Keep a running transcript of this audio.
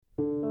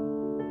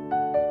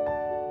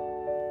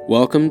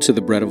Welcome to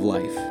The Bread of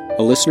Life,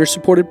 a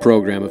listener-supported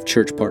program of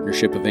Church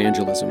Partnership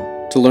Evangelism.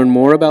 To learn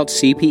more about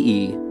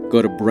CPE,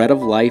 go to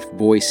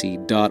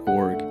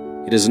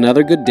breadoflifeboise.org. It is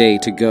another good day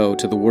to go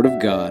to the Word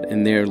of God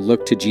and there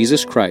look to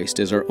Jesus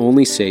Christ as our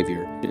only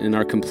Savior and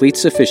our complete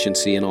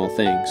sufficiency in all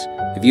things.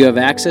 If you have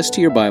access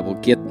to your Bible,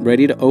 get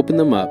ready to open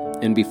them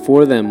up, and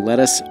before them let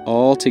us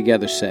all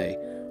together say,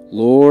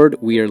 Lord,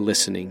 we are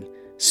listening.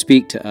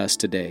 Speak to us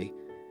today.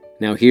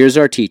 Now here's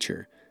our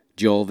teacher,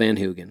 Joel Van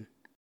Hoogen.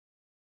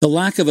 The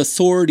lack of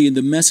authority in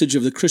the message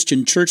of the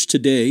Christian church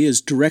today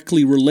is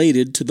directly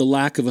related to the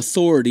lack of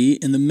authority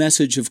in the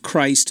message of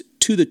Christ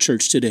to the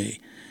church today.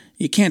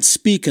 You can't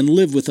speak and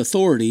live with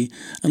authority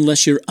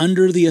unless you're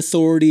under the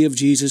authority of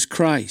Jesus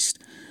Christ.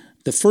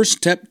 The first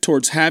step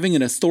towards having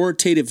an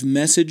authoritative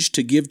message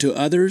to give to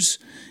others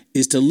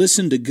is to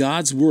listen to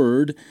God's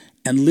Word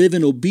and live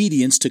in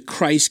obedience to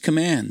Christ's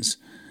commands.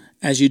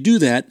 As you do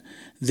that,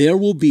 there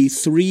will be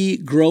 3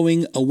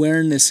 growing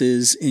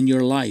awarenesses in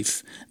your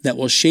life that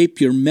will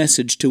shape your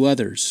message to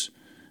others.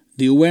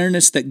 The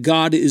awareness that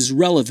God is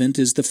relevant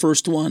is the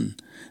first one,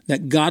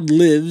 that God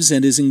lives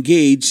and is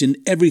engaged in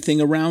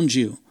everything around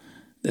you.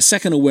 The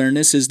second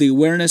awareness is the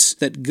awareness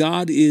that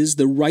God is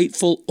the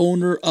rightful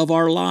owner of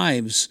our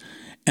lives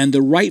and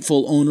the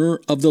rightful owner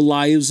of the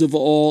lives of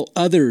all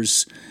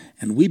others,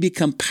 and we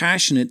become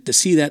passionate to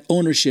see that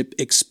ownership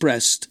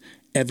expressed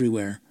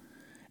everywhere.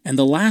 And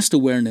the last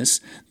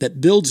awareness that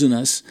builds in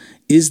us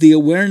is the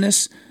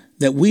awareness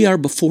that we are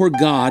before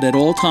God at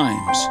all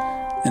times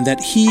and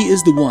that He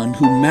is the one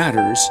who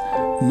matters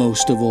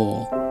most of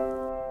all.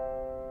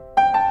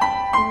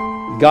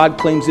 God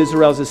claims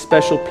Israel as a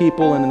special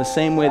people, and in the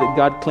same way that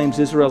God claims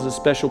Israel as a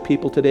special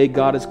people today,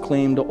 God has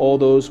claimed all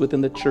those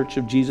within the church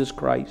of Jesus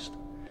Christ.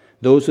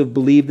 Those who have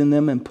believed in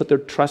them and put their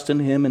trust in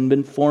Him and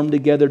been formed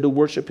together to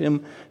worship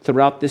Him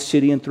throughout this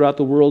city and throughout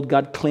the world,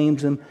 God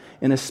claims them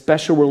in a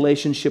special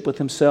relationship with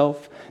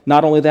Himself.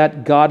 Not only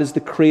that, God is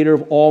the creator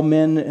of all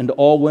men and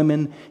all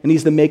women, and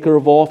He's the maker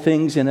of all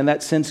things. And in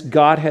that sense,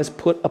 God has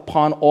put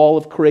upon all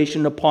of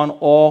creation, upon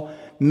all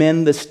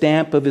men, the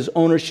stamp of His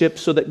ownership,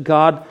 so that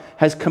God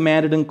has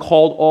commanded and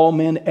called all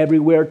men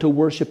everywhere to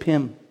worship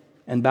Him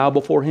and bow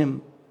before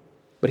Him.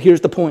 But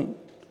here's the point.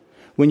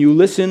 When you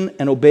listen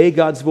and obey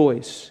God's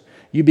voice,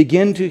 you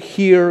begin to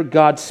hear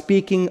God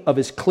speaking of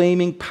His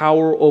claiming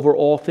power over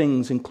all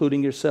things,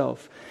 including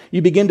yourself.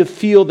 You begin to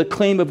feel the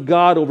claim of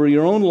God over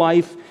your own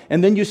life,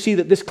 and then you see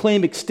that this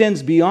claim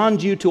extends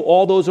beyond you to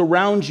all those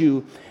around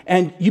you.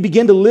 And you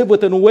begin to live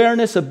with an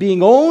awareness of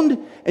being owned,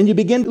 and you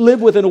begin to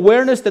live with an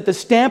awareness that the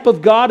stamp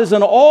of God is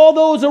on all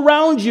those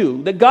around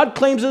you, that God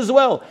claims as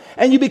well.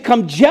 And you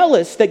become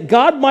jealous that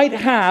God might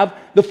have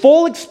the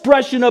full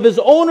expression of His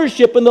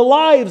ownership in the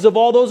lives of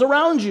all those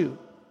around you.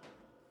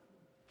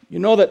 You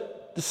know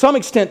that to some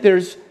extent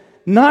there's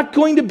not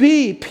going to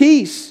be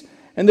peace,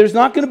 and there's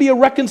not going to be a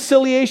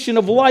reconciliation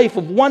of life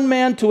of one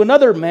man to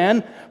another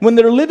man when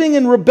they're living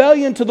in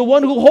rebellion to the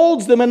one who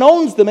holds them and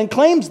owns them and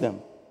claims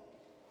them.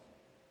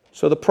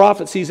 So the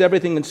prophet sees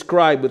everything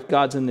inscribed with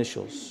God's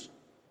initials.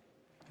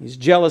 He's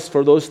jealous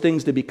for those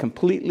things to be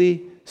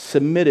completely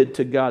submitted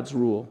to God's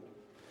rule.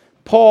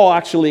 Paul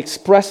actually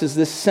expresses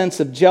this sense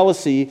of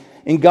jealousy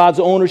in God's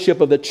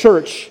ownership of the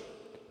church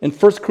in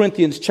 1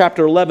 Corinthians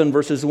chapter 11,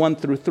 verses 1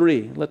 through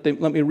 3. Let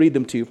me read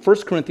them to you.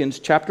 1 Corinthians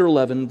chapter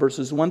 11,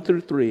 verses 1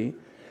 through 3.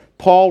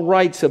 Paul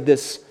writes of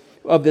this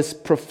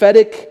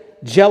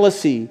prophetic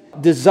jealousy,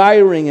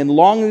 desiring and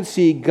longing to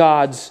see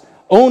God's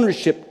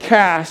ownership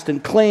cast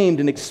and claimed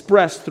and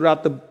expressed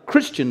throughout the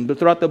Christian, but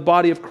throughout the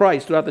body of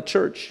Christ, throughout the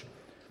church.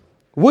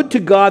 Would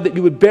to God that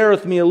you would bear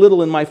with me a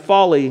little in my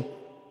folly,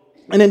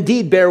 and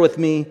indeed bear with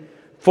me,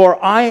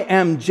 for I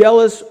am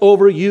jealous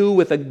over you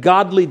with a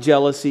godly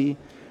jealousy.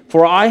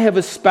 For I have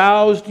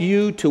espoused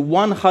you to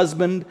one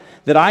husband,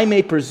 that I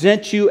may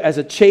present you as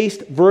a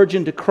chaste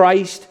virgin to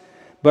Christ.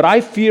 But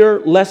I fear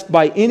lest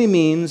by any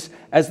means,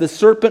 as the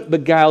serpent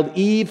beguiled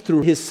Eve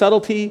through his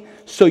subtlety,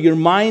 so your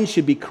mind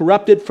should be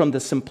corrupted from the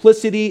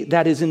simplicity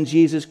that is in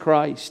Jesus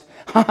Christ.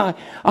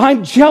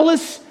 I'm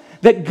jealous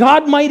that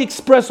God might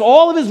express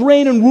all of His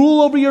reign and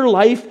rule over your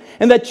life,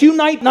 and that you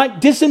might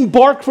not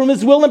disembark from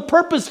His will and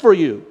purpose for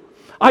you.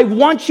 I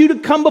want you to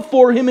come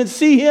before Him and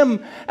see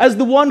Him as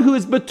the one who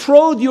has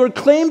betrothed you or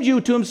claimed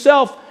you to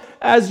Himself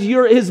as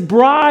His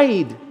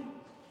bride.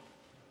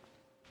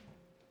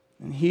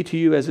 And He to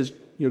you as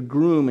your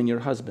groom and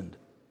your husband.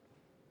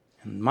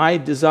 And my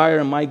desire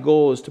and my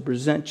goal is to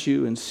present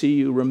you and see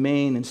you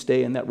remain and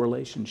stay in that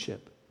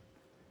relationship.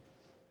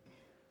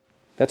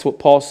 That's what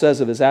Paul says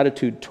of his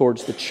attitude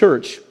towards the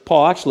church.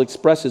 Paul actually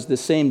expresses the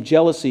same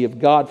jealousy of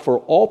God for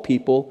all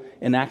people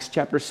in Acts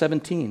chapter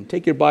 17.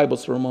 Take your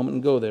Bibles for a moment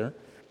and go there.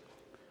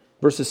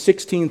 Verses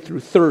 16 through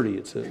 30.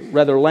 It's a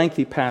rather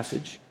lengthy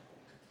passage.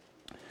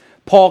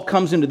 Paul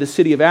comes into the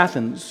city of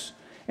Athens,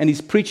 and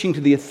he's preaching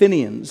to the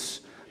Athenians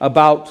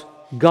about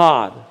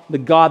God, the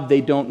God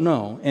they don't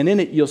know. And in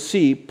it you'll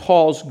see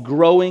Paul's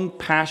growing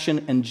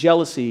passion and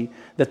jealousy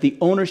that the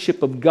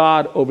ownership of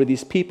God over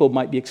these people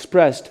might be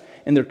expressed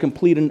in their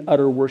complete and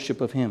utter worship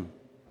of Him.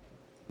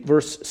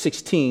 Verse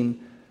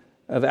 16,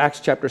 of Acts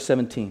chapter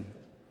 17.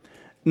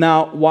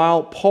 Now,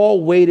 while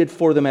Paul waited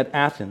for them at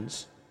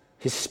Athens,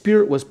 his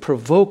spirit was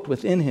provoked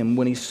within him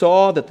when he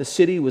saw that the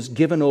city was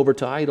given over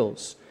to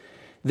idols.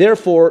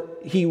 Therefore,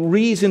 he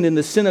reasoned in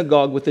the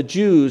synagogue with the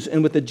Jews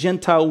and with the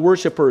Gentile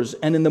worshippers,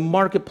 and in the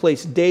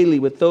marketplace daily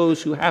with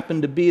those who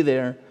happened to be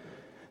there.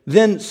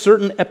 Then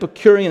certain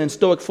Epicurean and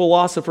Stoic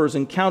philosophers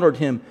encountered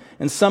him,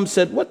 and some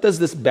said, "What does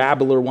this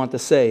babbler want to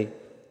say?"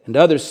 And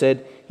others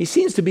said, "He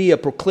seems to be a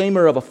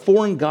proclaimer of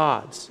foreign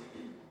gods,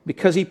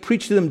 because he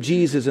preached to them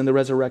Jesus and the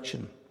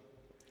resurrection."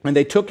 And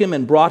they took him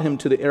and brought him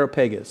to the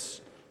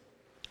Areopagus.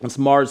 It's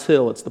Mars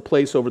Hill. It's the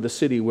place over the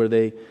city where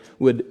they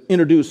would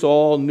introduce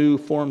all new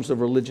forms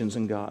of religions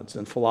and gods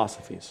and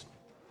philosophies,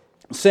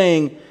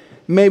 saying,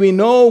 "May we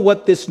know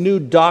what this new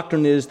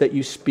doctrine is that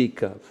you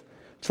speak of?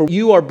 For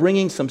you are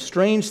bringing some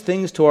strange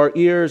things to our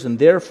ears, and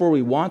therefore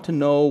we want to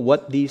know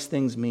what these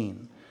things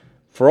mean."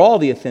 For all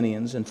the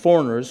Athenians and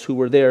foreigners who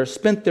were there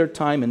spent their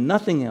time in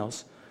nothing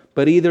else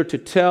but either to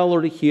tell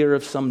or to hear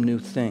of some new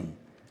thing.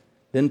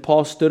 Then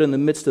Paul stood in the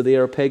midst of the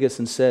Areopagus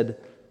and said,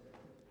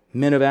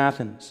 "Men of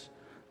Athens,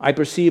 I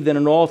perceive that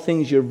in all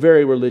things you're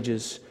very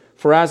religious.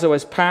 For as I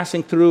was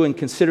passing through and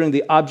considering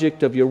the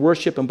object of your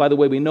worship," and by the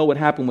way, we know what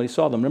happened when he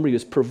saw them. Remember, he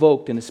was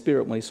provoked in his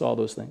spirit when he saw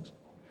those things.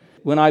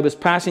 "When I was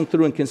passing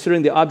through and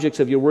considering the objects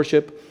of your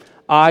worship,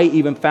 I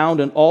even found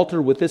an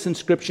altar with this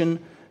inscription,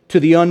 'To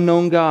the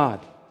unknown God.'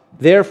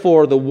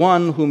 Therefore, the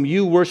one whom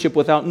you worship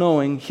without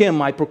knowing,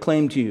 him I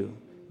proclaim to you.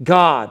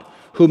 God,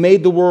 who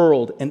made the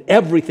world and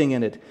everything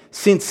in it,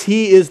 since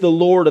he is the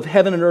Lord of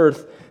heaven and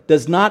earth,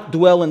 does not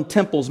dwell in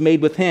temples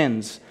made with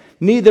hands.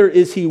 Neither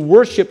is he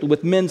worshipped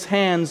with men's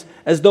hands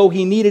as though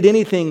he needed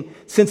anything,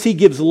 since he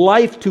gives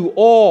life to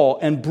all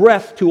and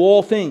breath to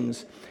all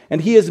things.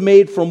 And he has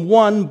made from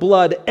one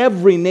blood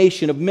every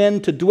nation of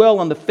men to dwell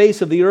on the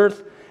face of the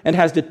earth, and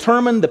has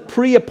determined the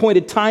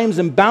pre-appointed times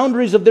and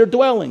boundaries of their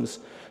dwellings,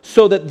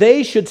 so that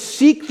they should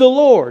seek the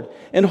Lord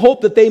and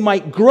hope that they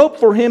might grope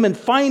for him and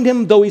find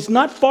him, though he's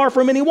not far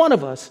from any one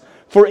of us.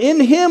 For in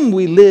him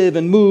we live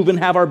and move and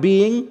have our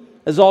being,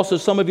 as also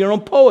some of your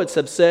own poets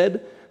have said,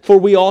 for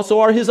we also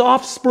are his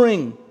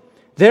offspring.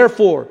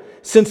 Therefore,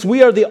 since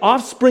we are the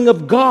offspring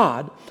of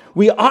God,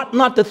 we ought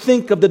not to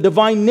think of the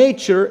divine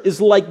nature as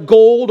like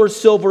gold or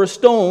silver or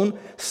stone,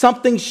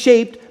 something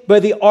shaped by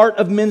the art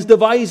of men's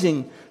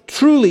devising.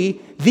 Truly,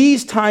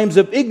 these times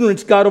of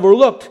ignorance God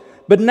overlooked,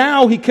 but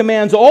now he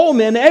commands all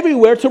men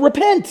everywhere to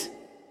repent."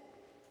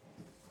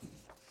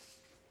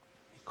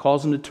 He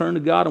calls them to turn to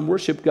God and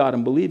worship God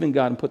and believe in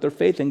God and put their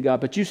faith in God.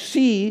 But you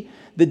see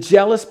the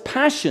jealous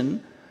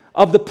passion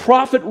of the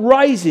prophet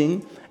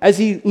rising as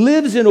he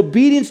lives in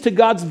obedience to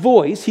God's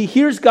voice. He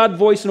hears God's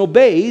voice and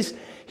obeys.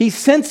 He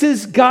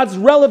senses God's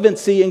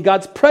relevancy and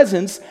God's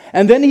presence,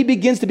 and then he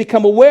begins to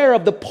become aware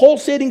of the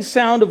pulsating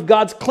sound of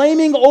God's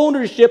claiming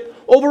ownership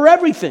over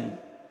everything.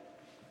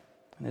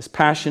 And his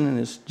passion and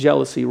his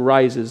jealousy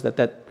rises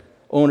that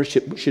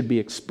ownership should be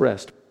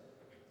expressed.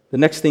 The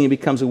next thing he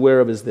becomes aware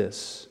of is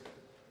this: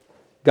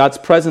 God's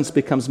presence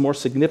becomes more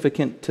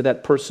significant to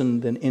that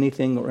person than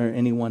anything or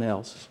anyone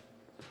else.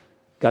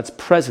 God's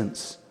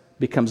presence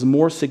becomes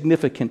more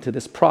significant to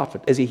this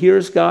prophet. As he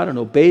hears God and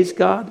obeys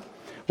God,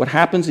 what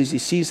happens is he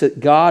sees that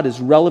God is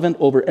relevant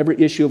over every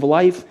issue of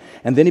life,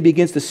 and then he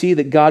begins to see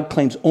that God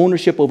claims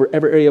ownership over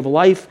every area of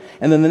life,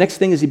 and then the next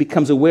thing is he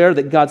becomes aware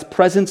that God's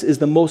presence is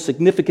the most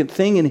significant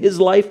thing in his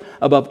life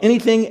above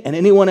anything and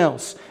anyone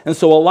else. And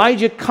so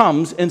Elijah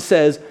comes and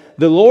says,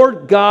 "The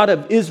Lord God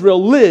of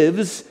Israel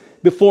lives,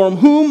 before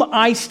whom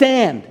I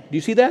stand." Do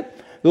you see that?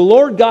 The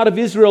Lord God of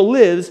Israel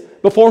lives,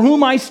 before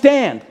whom I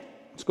stand.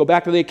 Let's go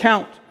back to the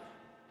account.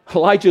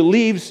 Elijah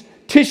leaves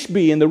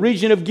Tishbe in the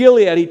region of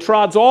Gilead. He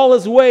trods all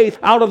his way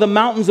out of the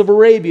mountains of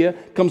Arabia,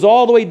 comes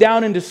all the way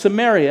down into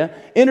Samaria,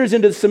 enters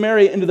into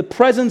Samaria into the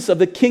presence of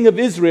the king of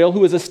Israel,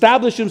 who has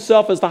established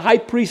himself as the high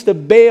priest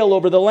of Baal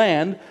over the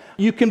land.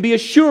 You can be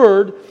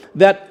assured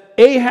that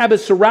Ahab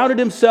has surrounded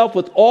himself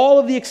with all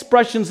of the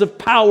expressions of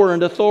power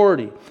and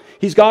authority.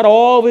 He's got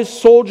all of his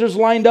soldiers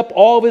lined up,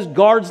 all of his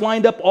guards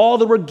lined up, all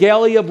the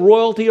regalia of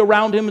royalty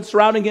around him and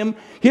surrounding him.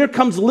 Here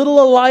comes little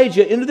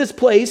Elijah into this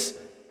place.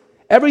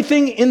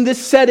 Everything in this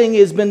setting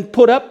has been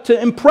put up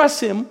to impress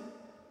him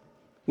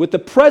with the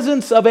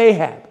presence of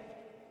Ahab.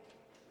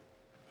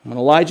 When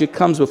Elijah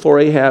comes before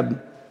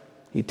Ahab,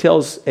 he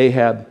tells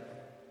Ahab,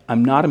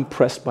 "I'm not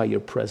impressed by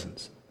your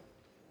presence.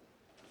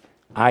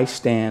 I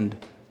stand,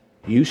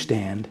 you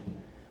stand,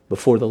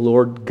 before the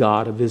Lord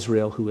God of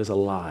Israel, who is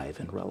alive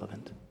and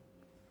relevant."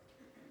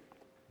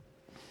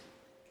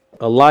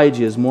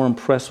 Elijah is more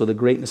impressed with the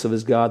greatness of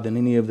his God than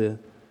any of the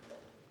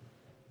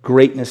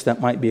greatness that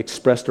might be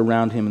expressed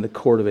around him in the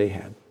court of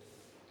Ahab,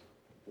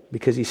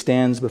 because he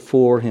stands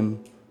before him,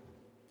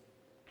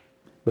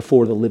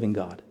 before the living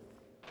God.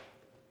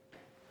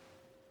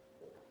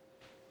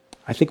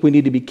 I think we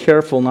need to be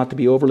careful not to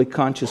be overly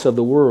conscious of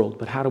the world,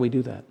 but how do we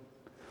do that?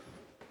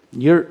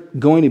 You're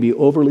going to be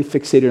overly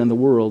fixated on the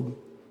world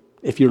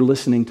if you're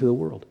listening to the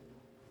world.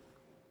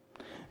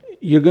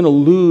 you're going to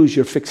lose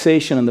your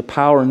fixation on the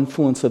power and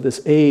influence of this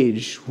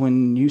age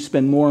when you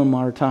spend more and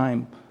more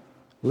time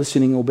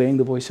listening, obeying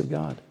the voice of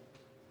God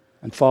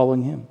and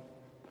following Him.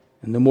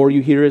 And the more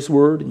you hear His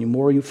word and the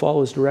more you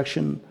follow His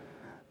direction,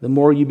 the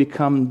more you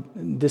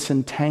become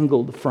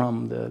disentangled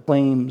from the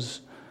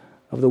claims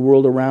of the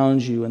world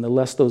around you, and the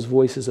less those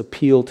voices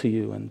appeal to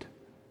you. And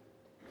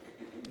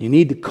you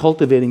need to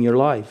cultivate in your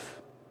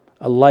life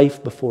a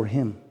life before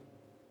Him,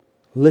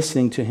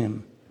 listening to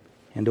Him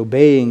and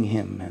obeying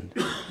Him.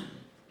 And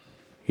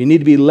you need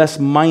to be less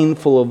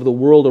mindful of the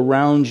world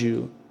around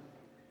you,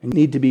 and you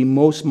need to be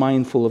most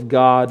mindful of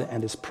God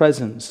and His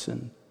presence.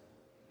 And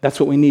that's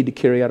what we need to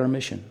carry out our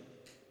mission.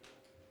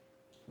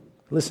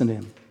 Listen to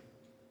Him.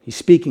 He's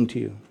speaking to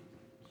you.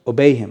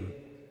 Obey Him.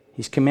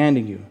 He's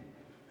commanding you.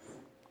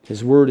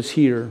 His word is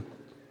here.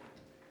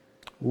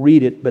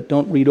 Read it, but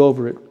don't read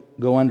over it.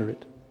 Go under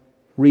it.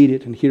 Read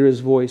it and hear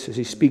His voice as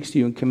He speaks to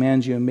you and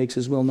commands you and makes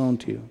His will known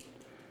to you.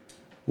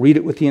 Read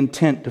it with the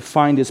intent to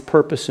find His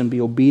purpose and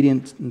be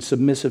obedient and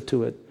submissive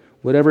to it,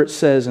 whatever it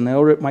says and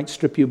however it might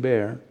strip you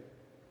bare.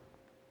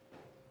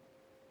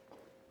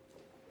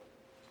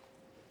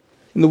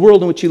 In the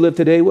world in which you live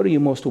today, what are you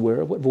most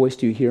aware of? What voice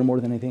do you hear more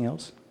than anything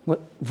else?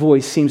 What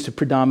voice seems to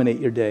predominate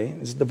your day?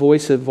 Is it the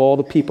voice of all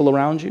the people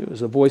around you?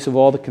 Is it the voice of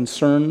all the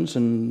concerns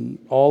and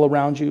all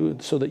around you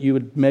so that you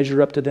would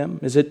measure up to them?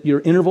 Is it your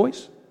inner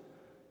voice?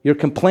 Your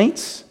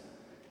complaints?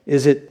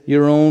 Is it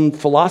your own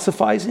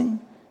philosophizing?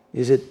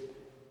 Is it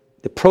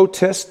the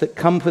protests that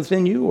come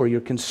within you, or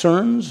your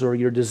concerns, or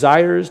your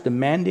desires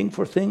demanding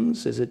for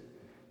things? Is it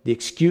the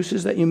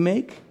excuses that you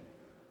make?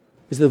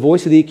 Is it the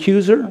voice of the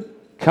accuser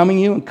coming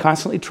you and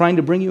constantly trying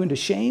to bring you into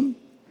shame?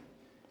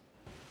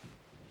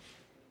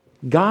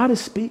 God is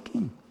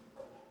speaking.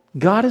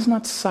 God is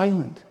not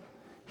silent.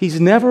 He's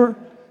never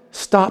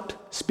stopped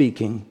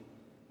speaking.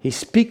 He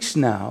speaks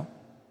now.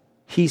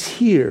 He's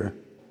here.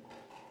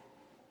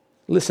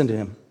 Listen to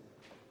Him.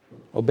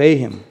 Obey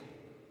Him.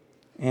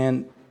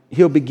 And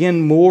He'll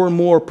begin more and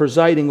more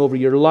presiding over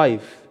your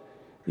life.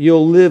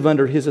 You'll live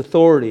under His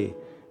authority.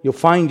 You'll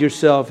find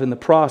yourself in the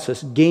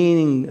process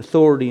gaining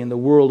authority in the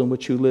world in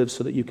which you live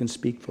so that you can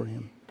speak for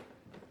Him.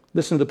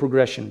 Listen to the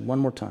progression one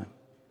more time.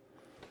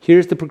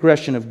 Here's the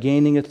progression of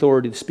gaining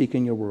authority to speak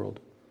in your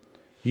world.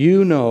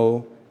 You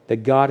know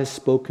that God has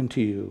spoken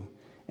to you,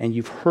 and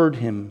you've heard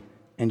Him,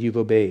 and you've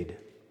obeyed.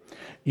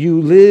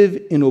 You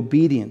live in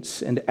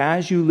obedience, and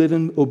as you live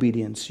in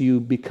obedience, you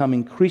become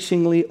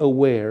increasingly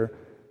aware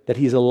that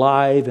He's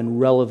alive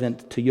and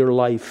relevant to your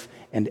life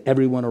and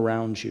everyone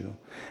around you.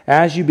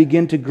 As you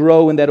begin to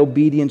grow in that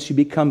obedience, you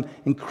become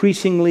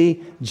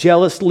increasingly,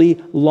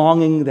 jealously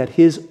longing that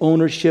His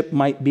ownership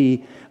might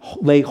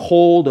lay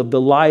hold of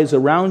the lives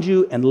around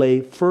you and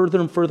lay further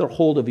and further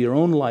hold of your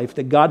own life,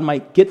 that God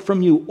might get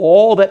from you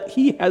all that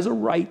He has a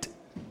right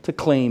to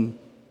claim.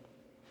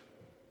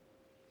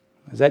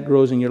 As that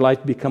grows in your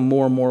life, become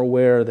more and more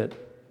aware that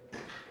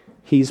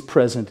He's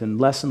present and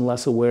less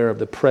aware of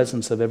the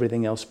presence of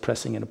everything else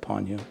pressing in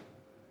upon you.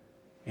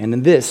 And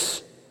in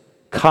this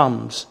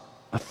comes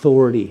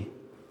authority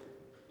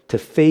to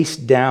face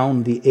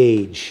down the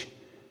age,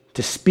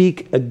 to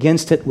speak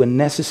against it when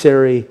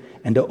necessary,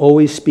 and to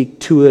always speak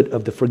to it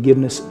of the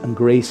forgiveness and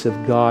grace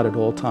of God at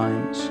all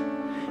times.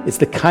 It's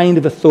the kind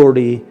of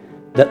authority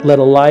that led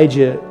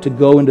Elijah to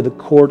go into the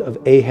court of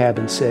Ahab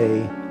and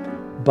say,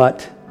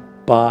 "But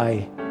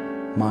by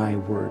my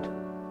word."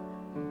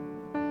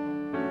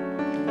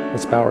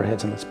 Let's bow our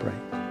heads and let's pray.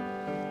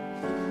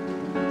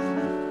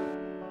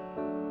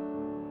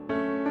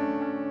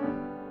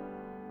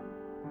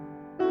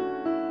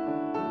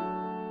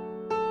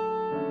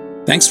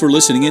 Thanks for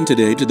listening in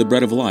today to The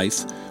Bread of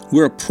Life.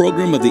 We're a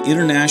program of the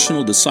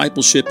International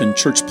Discipleship and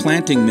Church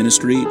Planting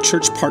Ministry,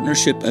 Church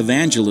Partnership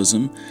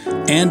Evangelism,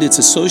 and its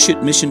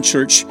associate mission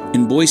church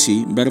in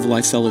Boise, Bread of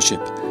Life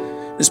Fellowship.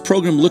 This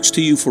program looks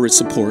to you for its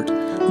support.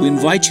 We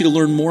invite you to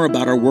learn more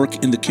about our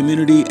work in the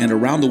community and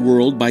around the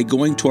world by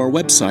going to our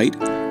website,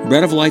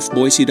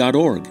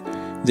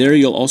 breadoflifeboise.org. There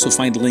you'll also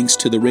find links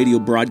to the radio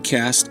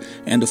broadcast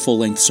and to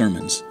full-length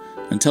sermons.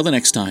 Until the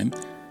next time,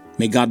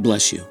 may God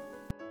bless you.